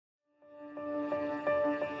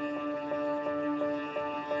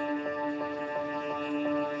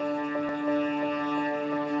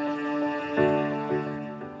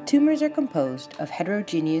Tumors are composed of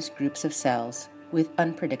heterogeneous groups of cells with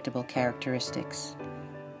unpredictable characteristics.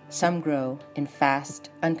 Some grow in fast,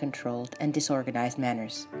 uncontrolled, and disorganized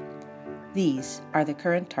manners. These are the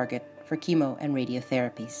current target for chemo and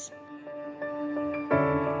radiotherapies.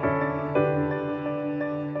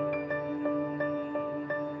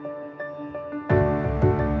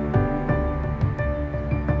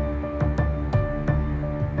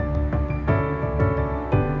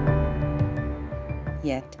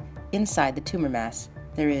 Yet, inside the tumor mass,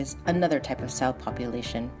 there is another type of cell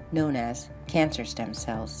population known as cancer stem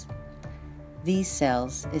cells. These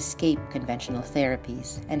cells escape conventional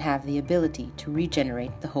therapies and have the ability to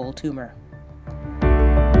regenerate the whole tumor.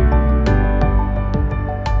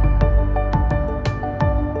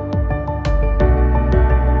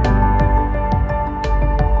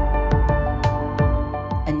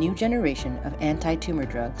 A new generation of anti-tumor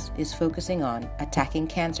drugs is focusing on attacking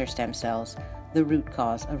cancer stem cells, the root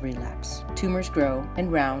cause of relapse. Tumors grow in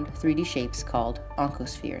round 3D shapes called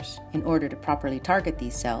oncospheres. In order to properly target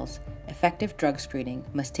these cells, effective drug screening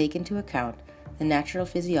must take into account the natural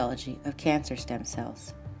physiology of cancer stem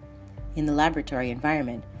cells. In the laboratory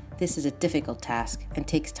environment, this is a difficult task and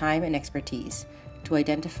takes time and expertise to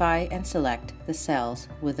identify and select the cells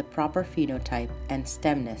with the proper phenotype and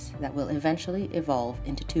stemness that will eventually evolve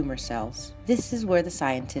into tumor cells. This is where the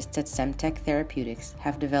scientists at Stemtek Therapeutics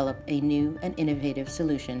have developed a new and innovative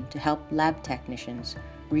solution to help lab technicians,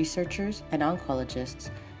 researchers, and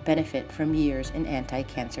oncologists benefit from years in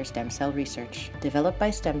anti-cancer stem cell research. Developed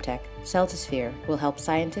by Stemtek, Cell2Sphere will help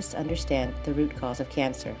scientists understand the root cause of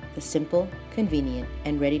cancer. The simple, convenient,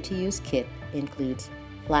 and ready-to-use kit includes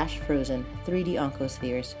flash-frozen 3D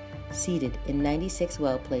oncospheres seated in 96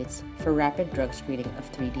 well plates for rapid drug screening of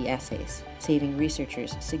 3D assays, saving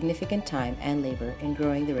researchers significant time and labor in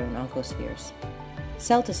growing their own oncospheres.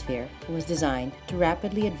 Cell2Sphere was designed to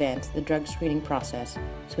rapidly advance the drug screening process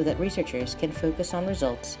so that researchers can focus on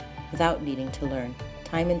results without needing to learn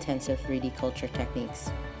time-intensive 3D culture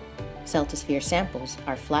techniques. Cell2Sphere samples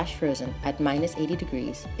are flash frozen at -80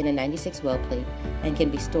 degrees in a 96 well plate and can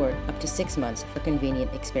be stored up to 6 months for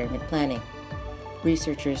convenient experiment planning.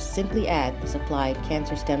 Researchers simply add the supplied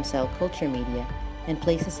cancer stem cell culture media and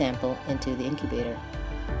place a sample into the incubator.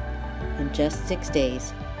 In just 6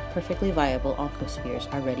 days, perfectly viable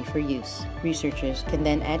oncospheres are ready for use. Researchers can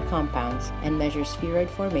then add compounds and measure spheroid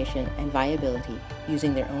formation and viability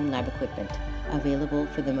using their own lab equipment. Available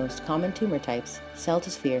for the most common tumor types,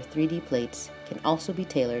 Cell2Sphere 3D plates can also be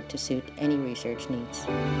tailored to suit any research needs.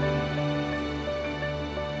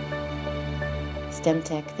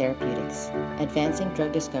 Stemtek Therapeutics, advancing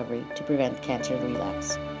drug discovery to prevent cancer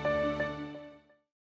relapse.